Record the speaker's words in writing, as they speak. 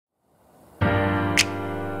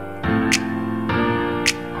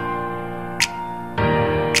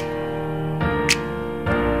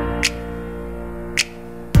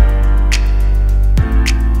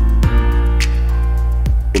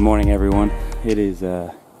morning, everyone. It is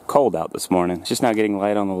cold out this morning. It's just now getting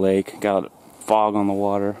light on the lake. Got fog on the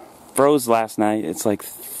water. Froze last night. It's like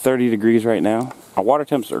 30 degrees right now. Our water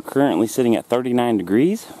temps are currently sitting at 39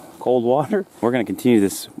 degrees. Cold water. We're going to continue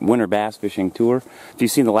this winter bass fishing tour. If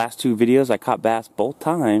you've seen the last two videos, I caught bass both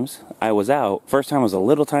times I was out. First time was a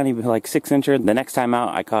little tiny, like 6-incher. The next time out,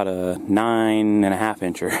 I caught a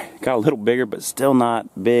 9.5-incher. Got a little bigger, but still not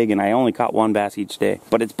big, and I only caught one bass each day.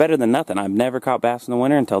 But it's better than nothing. I've never caught bass in the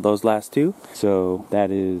winter until those last two, so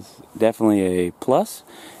that is definitely a plus.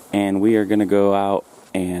 And we are going to go out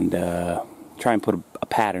and try and put a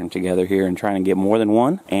pattern together here and try and get more than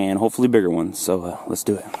one, and hopefully bigger ones. So let's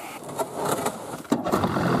do it.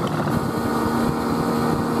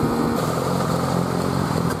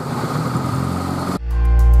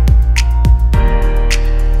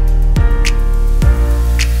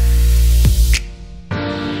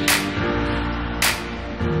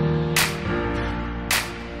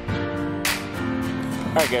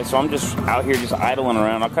 Alright guys, so I'm just out here just idling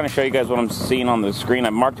around. I'll kind of show you guys what I'm seeing on the screen.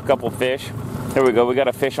 I marked a couple fish. Here we go. We got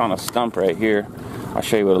a fish on a stump right here. I'll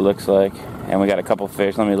show you what it looks like. And we got a couple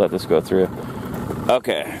fish. Let me let this go through.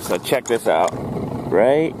 Okay, so check this out.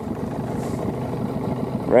 Right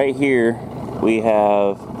here we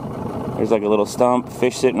have, there's like a little stump,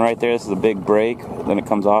 fish sitting right there. This is a big break. Then it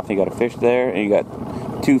comes off and you got a fish there, and you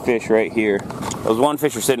got two fish right here. Those one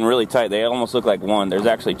fish are sitting really tight. They almost look like one. There's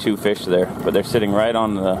actually two fish there, but they're sitting right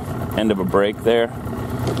on the end of a break there.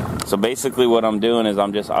 So basically what I'm doing is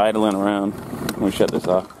I'm just idling around. Let me shut this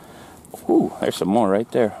off. Ooh, there's some more right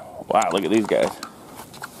there. Wow, look at these guys.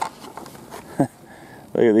 Look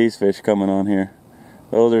at these fish coming on here.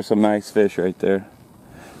 Those are some nice fish right there.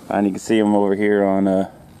 And you can see them over here on,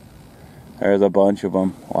 there's a bunch of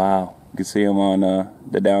them. Wow, you can see them on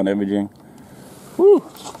the down imaging. Woo!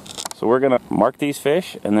 So we're gonna mark these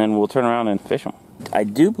fish and then we'll turn around and fish them. I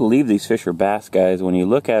do believe these fish are bass, guys. When you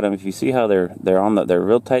look at them, if you see how they're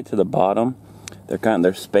real tight to the bottom,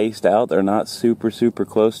 they're spaced out. They're not super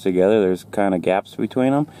close together. There's kind of gaps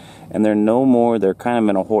between them, and they're kind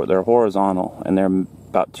of they're horizontal, and they're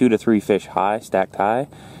about 2 to 3 fish high, stacked high,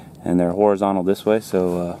 and they're horizontal this way.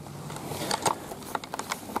 So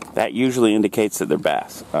that usually indicates that they're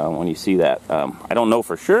bass when you see that. I don't know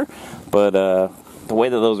for sure, but the way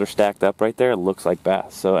that those are stacked up right there, it looks like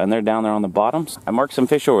bass. So, and they're down there on the bottoms. I marked some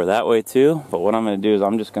fish over that way too, but what I'm going to do is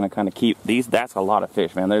I'm just going to kind of keep these. That's a lot of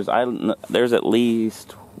fish, man. There's at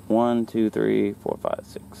least 1, 2, 3, 4, 5,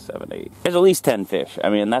 6, 7, 8. There's at least 10 fish. I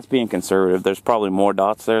mean, that's being conservative. There's probably more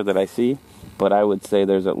dots there that I see, but I would say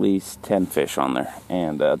there's at least 10 fish on there.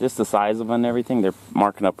 And just the size of them and everything, they're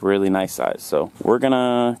marking up really nice size. So we're going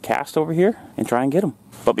to cast over here and try and get them.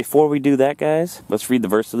 But before we do that, guys, let's read the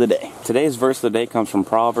verse of the day. Today's verse of the day comes from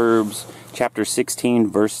Proverbs chapter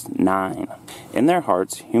 16, verse 9. In their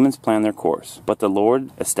hearts, humans plan their course, but the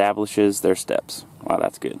Lord establishes their steps. Wow,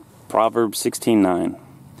 that's good. Proverbs 16:9.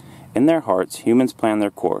 In their hearts, humans plan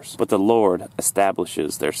their course, but the Lord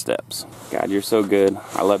establishes their steps. God, you're so good.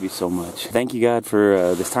 I love you so much. Thank you, God,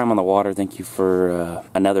 for this time on the water. Thank you for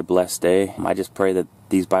another blessed day. I just pray that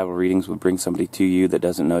these Bible readings would bring somebody to you that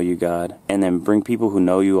doesn't know you, God, and then bring people who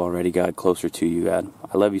know you already, God, closer to you, God.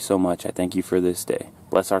 I love you so much. I thank you for this day.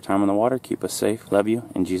 Bless our time on the water. Keep us safe. Love you.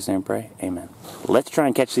 In Jesus' name I pray. Amen. Let's try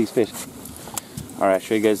and catch these fish. All right, I'll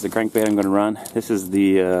show you guys the crankbait I'm going to run. This is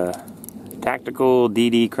the Tactical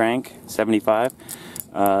DD Crank 75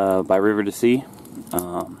 by River to Sea.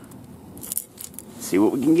 See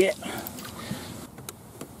what we can get.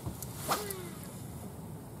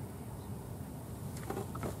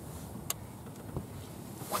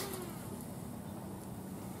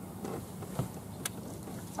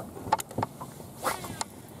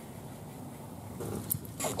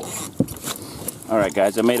 Alright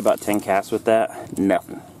guys, I made about 10 casts with that.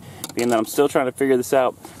 Nothing. Being that I'm still trying to figure this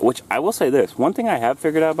out, which I will say this, one thing I have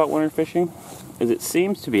figured out about winter fishing is it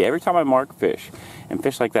seems to be every time I mark fish, and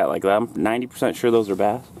fish like that, I'm 90% sure those are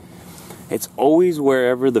bass, it's always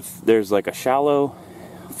wherever there's like a shallow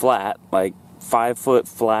flat, like 5 foot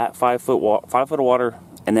flat, 5 foot of water,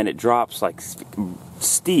 and then it drops like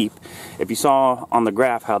steep. If you saw on the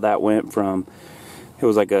graph how that went from, it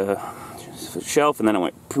was like a shelf and then it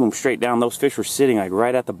went boom straight down. Those fish were sitting like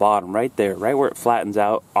right at the bottom, right there, right where it flattens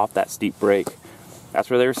out off that steep break. That's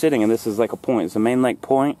where they were sitting, and this is like a point. It's a main lake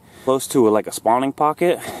point close to like a spawning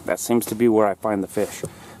pocket. That seems to be where I find the fish. So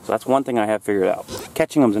that's one thing I have figured out.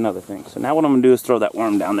 Catching them is another thing. So now what I'm gonna do is throw that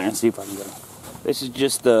worm down there and see if I can get him. This is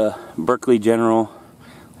just the Berkeley General,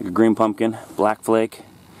 like a green pumpkin, black flake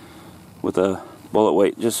with a bullet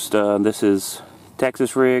weight. Just this is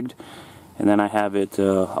Texas rigged, and then I have it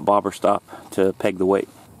a bobber stop to peg the weight.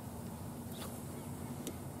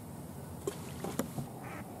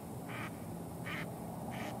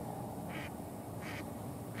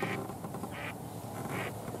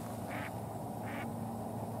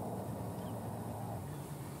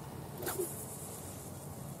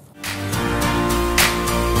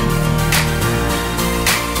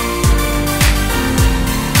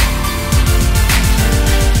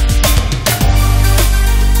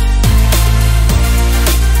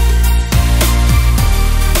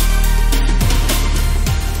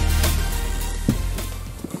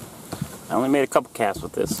 I only made a couple casts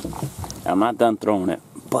with this. I'm not done throwing it,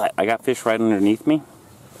 but I got fish right underneath me.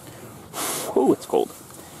 Ooh, it's cold.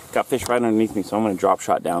 Got fish right underneath me, so I'm going to drop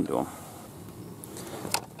shot down to them.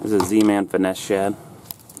 This is a Z-Man finesse shad.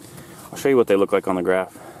 I'll show you what they look like on the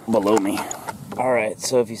graph below me. Alright,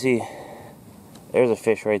 so if you see, there's a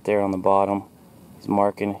fish right there on the bottom. He's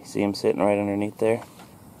marking. You see him sitting right underneath there.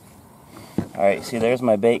 Alright, you see there's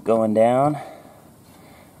my bait going down.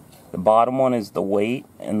 The bottom one is the weight,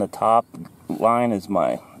 and the top line is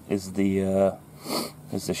the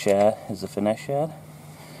finesse shad.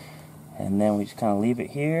 And then we just kind of leave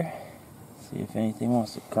it here. See if anything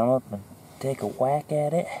wants to come up and take a whack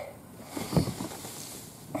at it.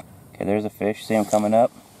 Okay, there's a fish. See him coming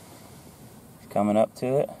up? He's coming up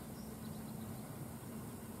to it.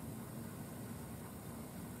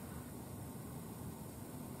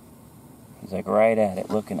 He's like right at it,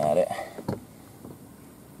 looking at it.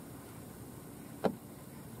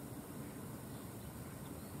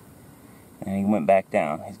 And he went back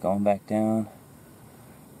down. He's going back down.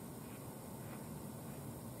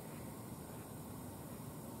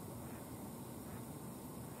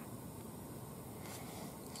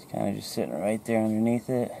 He's kind of just sitting right there underneath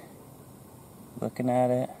it, looking at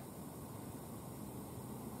it.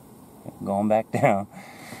 Going back down.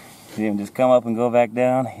 See him just come up and go back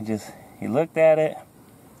down. He looked at it.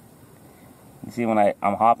 You see when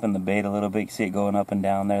I'm hopping the bait a little bit, you see it going up and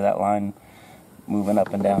down there, that line moving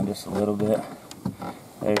up and down just a little bit.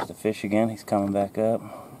 There's the fish again. He's coming back up.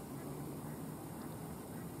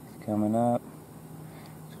 He's coming up.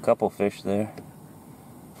 There's a couple fish there.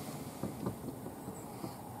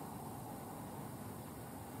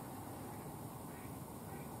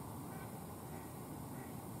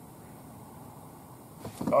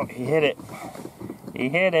 Oh, he hit it. He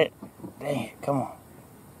hit it. Dang it, come on.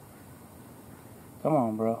 Come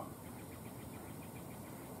on, bro.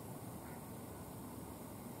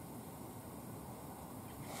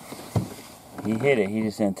 He hit it, he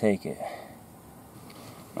just didn't take it.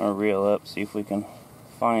 I'll reel up, see if we can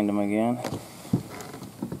find him again.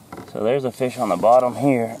 So there's a fish on the bottom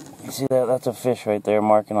here. You see that? That's a fish right there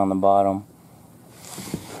marking on the bottom.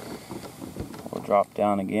 We'll drop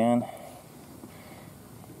down again.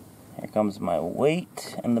 Here comes my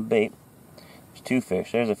weight and the bait. There's two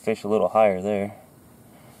fish. There's a fish a little higher there.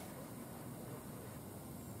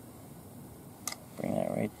 Bring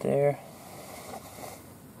that right there.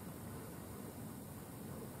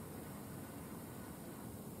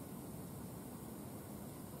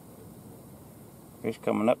 Fish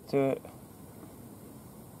coming up to it.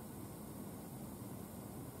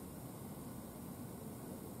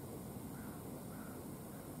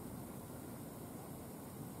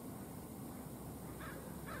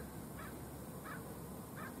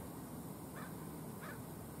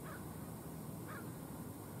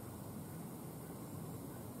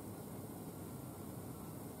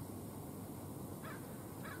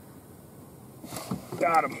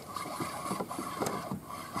 Got him.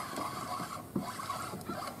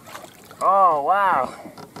 Oh, wow.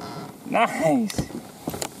 Nice.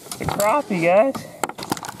 It's a crappie, guys.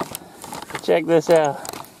 Check this out.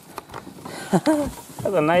 That's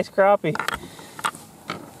a nice crappie.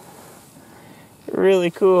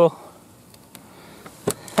 Really cool.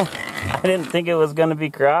 I didn't think it was going to be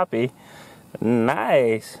crappie.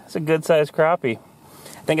 Nice. It's a good sized crappie.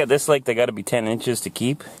 I think at this lake they got to be 10 inches to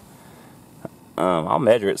keep. I'll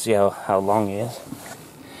measure it, see how long he is.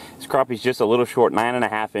 This crappie's just a little short,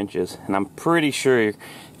 9.5 inches. And I'm pretty sure if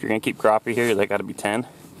you're going to keep crappie here, they got to be 10.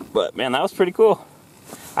 But man, that was pretty cool.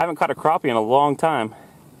 I haven't caught a crappie in a long time.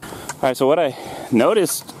 Alright, so what I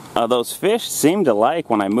noticed, those fish seem to like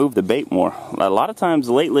when I move the bait more. A lot of times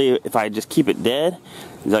lately, if I just keep it dead,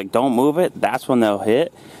 like don't move it, that's when they'll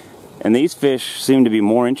hit. And these fish seem to be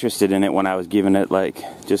more interested in it when I was giving it like,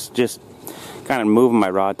 just kind of moving my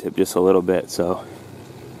rod tip just a little bit. So,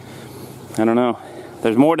 I don't know.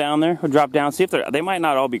 There's more down there. We'll drop down, see if they might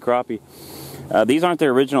not all be crappie. These aren't the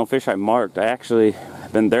original fish I marked. I actually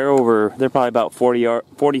been there they're probably about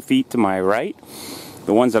 40 feet to my right,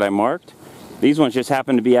 the ones that I marked. These ones just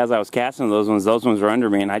happened to be as I was casting those ones were under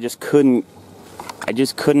me, and I just couldn't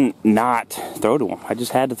not throw to them. I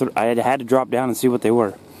just had to I had to drop down and see what they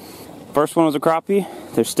were. First one was a crappie.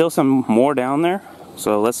 There's still some more down there,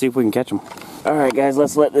 so let's see if we can catch them. Alright guys,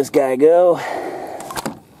 let's let this guy go.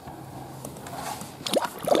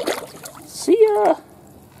 See ya!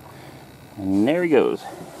 And there he goes.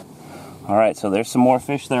 Alright, so there's some more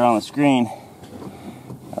fish there on the screen.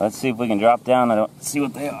 Let's see if we can drop down and see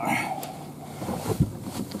what they are.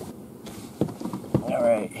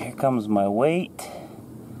 Alright, here comes my weight.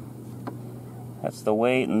 That's the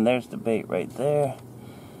weight, and there's the bait right there.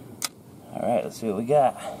 All right, let's see what we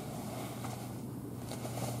got.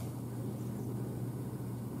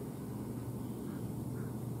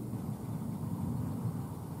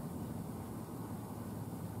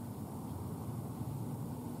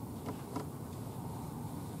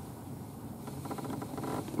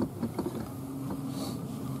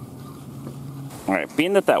 Alright,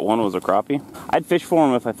 being that that one was a crappie, I'd fish for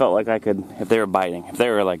them if I felt like I could, if they were biting. If they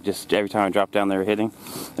were like just every time I dropped down they were hitting.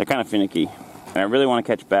 They're kind of finicky. And I really want to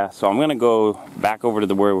catch bass, so I'm going to go back over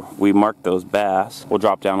to where we marked those bass. We'll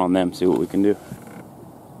drop down on them, see what we can do.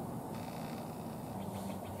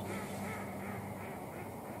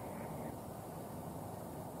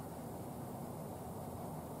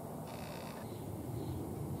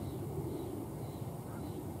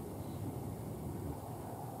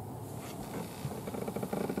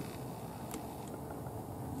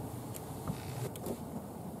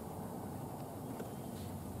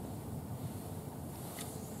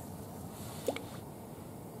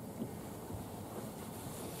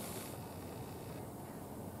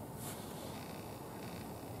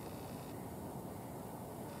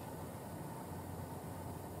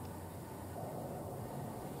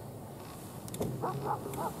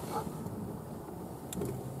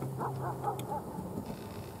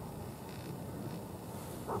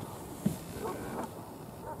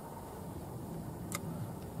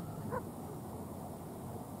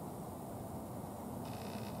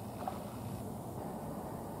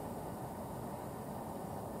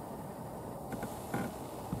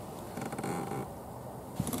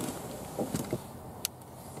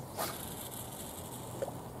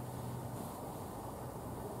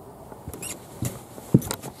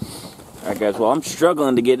 Alright guys, well I'm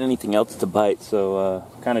struggling to get anything else to bite, so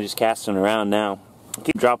kind of just casting around now. I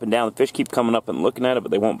keep dropping down, the fish keep coming up and looking at it,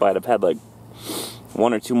 but they won't bite. I've had like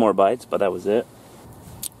 1 or 2 more bites, but that was it.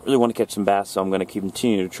 Really want to catch some bass, so I'm going to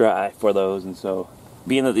continue to try for those. And so,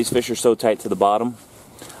 being that these fish are so tight to the bottom,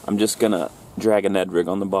 I'm just going to drag a Ned rig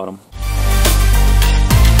on the bottom.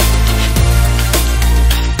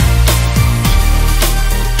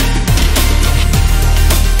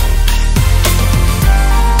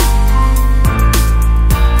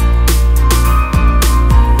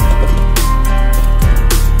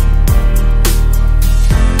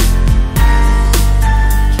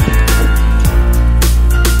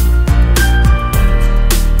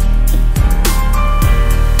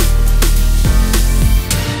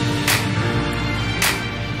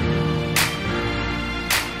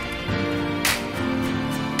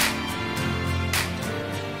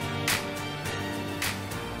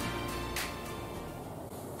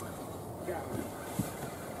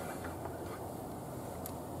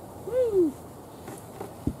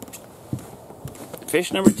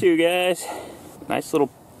 Fish number 2, guys. Nice little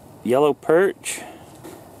yellow perch.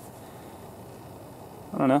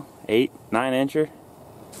 I don't know, 8, 9 incher.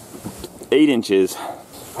 8 inches.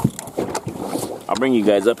 I'll bring you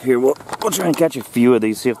guys up here. We'll try and catch a few of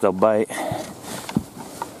these, see if they'll bite.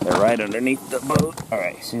 They're right underneath the boat.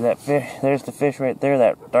 Alright, see that fish? There's the fish right there,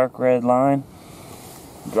 that dark red line.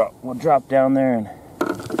 We'll drop down there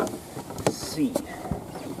and see.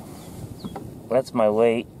 That's my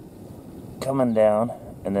weight coming down,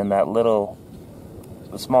 and then that little,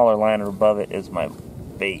 the smaller liner above it is my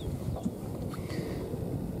bait.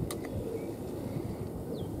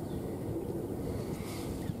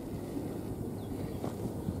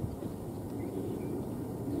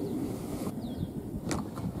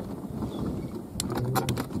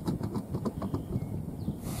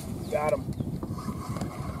 Got him.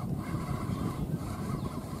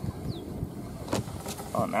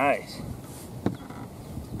 Oh, nice.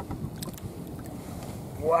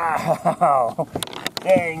 Wow.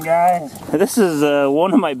 Dang, guys. This is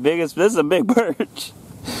one of my biggest, this is a big perch.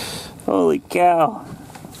 Holy cow.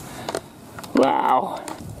 Wow.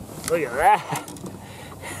 Look at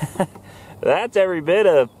that. That's every bit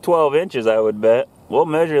of 12 inches, I would bet. We'll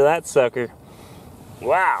measure that sucker.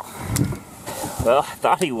 Wow. Well, I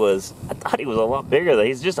thought he was a lot bigger though.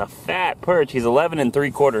 He's just a fat perch. He's 11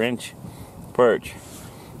 3/4 inch perch.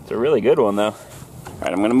 It's a really good one though.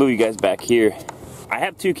 Alright, I'm gonna move you guys back here. I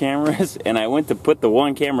have 2 cameras, and I went to put the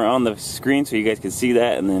one camera on the screen so you guys could see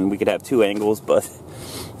that, and then we could have 2 angles, but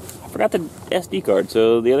I forgot the SD card,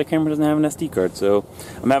 so the other camera doesn't have an SD card, so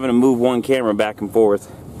I'm having to move one camera back and forth.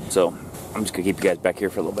 So I'm just gonna keep you guys back here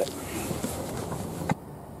for a little bit.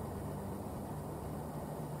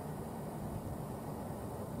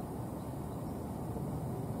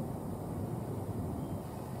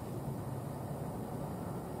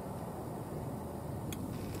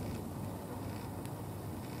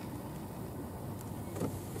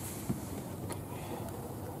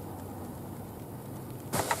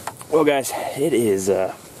 Well guys, it is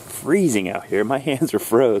freezing out here. My hands are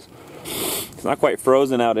froze. It's not quite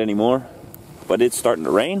frozen out anymore, but it's starting to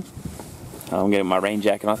rain. I'm getting my rain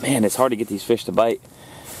jacket on. Man, it's hard to get these fish to bite.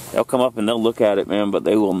 They'll come up and they'll look at it, man, but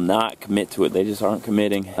they will not commit to it. They just aren't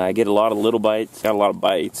committing. I get a lot of little bites. Got a lot of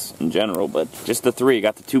bites in general, but just the 3.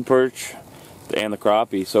 Got the 2 perch and the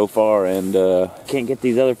crappie so far, and can't get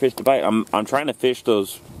these other fish to bite. I'm trying to fish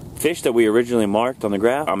those fish that we originally marked on the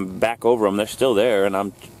graph. I'm back over them. They're still there, and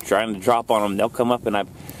I'm trying to drop on them. They'll come up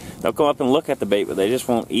and look at the bait, but they just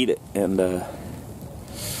won't eat it. And I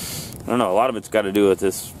don't know. A lot of it's got to do with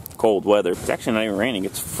this cold weather. It's actually not even raining.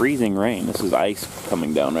 It's freezing rain. This is ice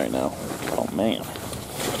coming down right now. Oh man.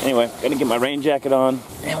 Anyway, gonna get my rain jacket on,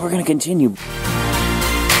 and we're gonna continue.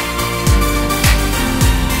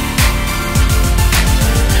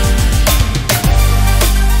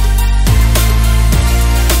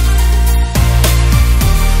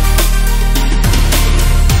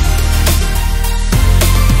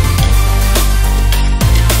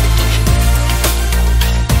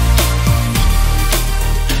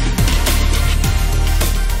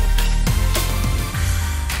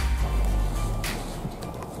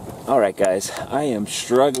 Alright guys, I am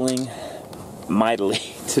struggling mightily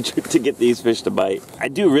to get these fish to bite. I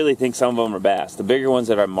do really think some of them are bass. The bigger ones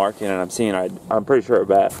that I'm marking and I'm seeing, I'm pretty sure are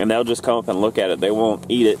bass. And they'll just come up and look at it. They won't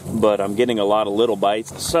eat it, but I'm getting a lot of little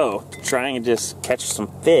bites. So, trying to just catch some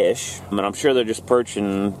fish. I mean, I'm sure they're just perch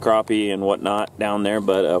and crappie and whatnot down there,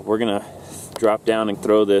 but we're gonna drop down and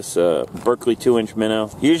throw this Berkeley 2-inch minnow.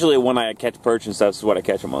 Usually when I catch perch and stuff, this is what I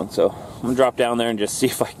catch them on. So, I'm gonna drop down there and just see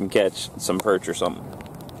if I can catch some perch or something.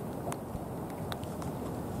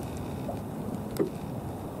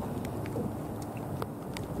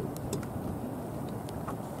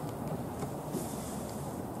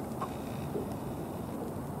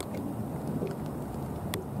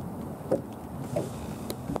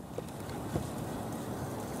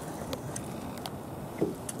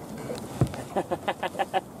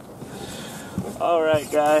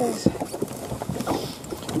 Alright guys,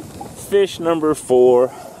 fish number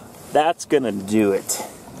 4, that's gonna do it.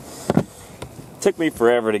 Took me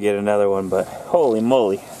forever to get another one, but holy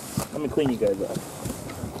moly. Let me clean you guys up.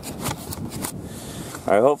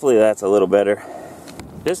 Alright, hopefully that's a little better.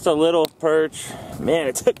 Just a little perch. Man,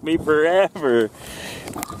 it took me forever.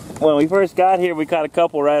 When we first got here, we caught a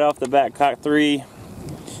couple right off the bat, caught 3.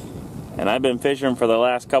 And I've been fishing for the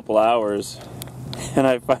last couple hours, and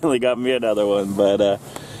I finally got me another one. But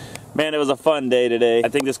man, it was a fun day today. I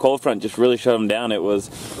think this cold front just really shut them down.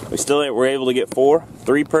 We still were able to get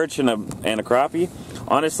 3 perch and a crappie.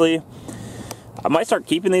 Honestly, I might start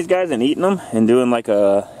keeping these guys and eating them and doing like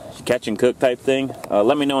a catch and cook type thing.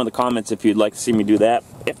 Let me know in the comments if you'd like to see me do that.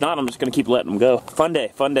 If not, I'm just gonna keep letting them go. Fun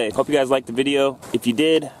day, fun day. Hope you guys liked the video. If you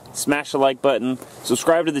did, smash the like button,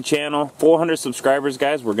 subscribe to the channel. 400 subscribers,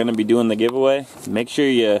 guys, we're gonna be doing the giveaway. Make sure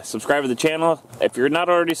you subscribe to the channel. If you're not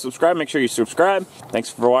already subscribed, make sure you subscribe.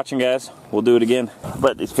 Thanks for watching, guys. We'll do it again.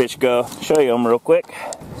 Let these fish go. Show you them real quick.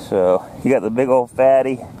 So you got the big old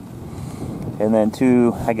fatty, and then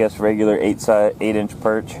 2, I guess, regular 8-inch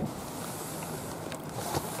perch.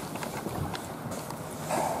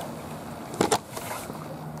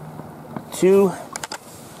 Two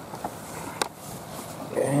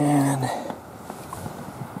and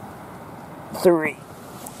 3.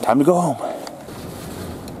 Time to go home.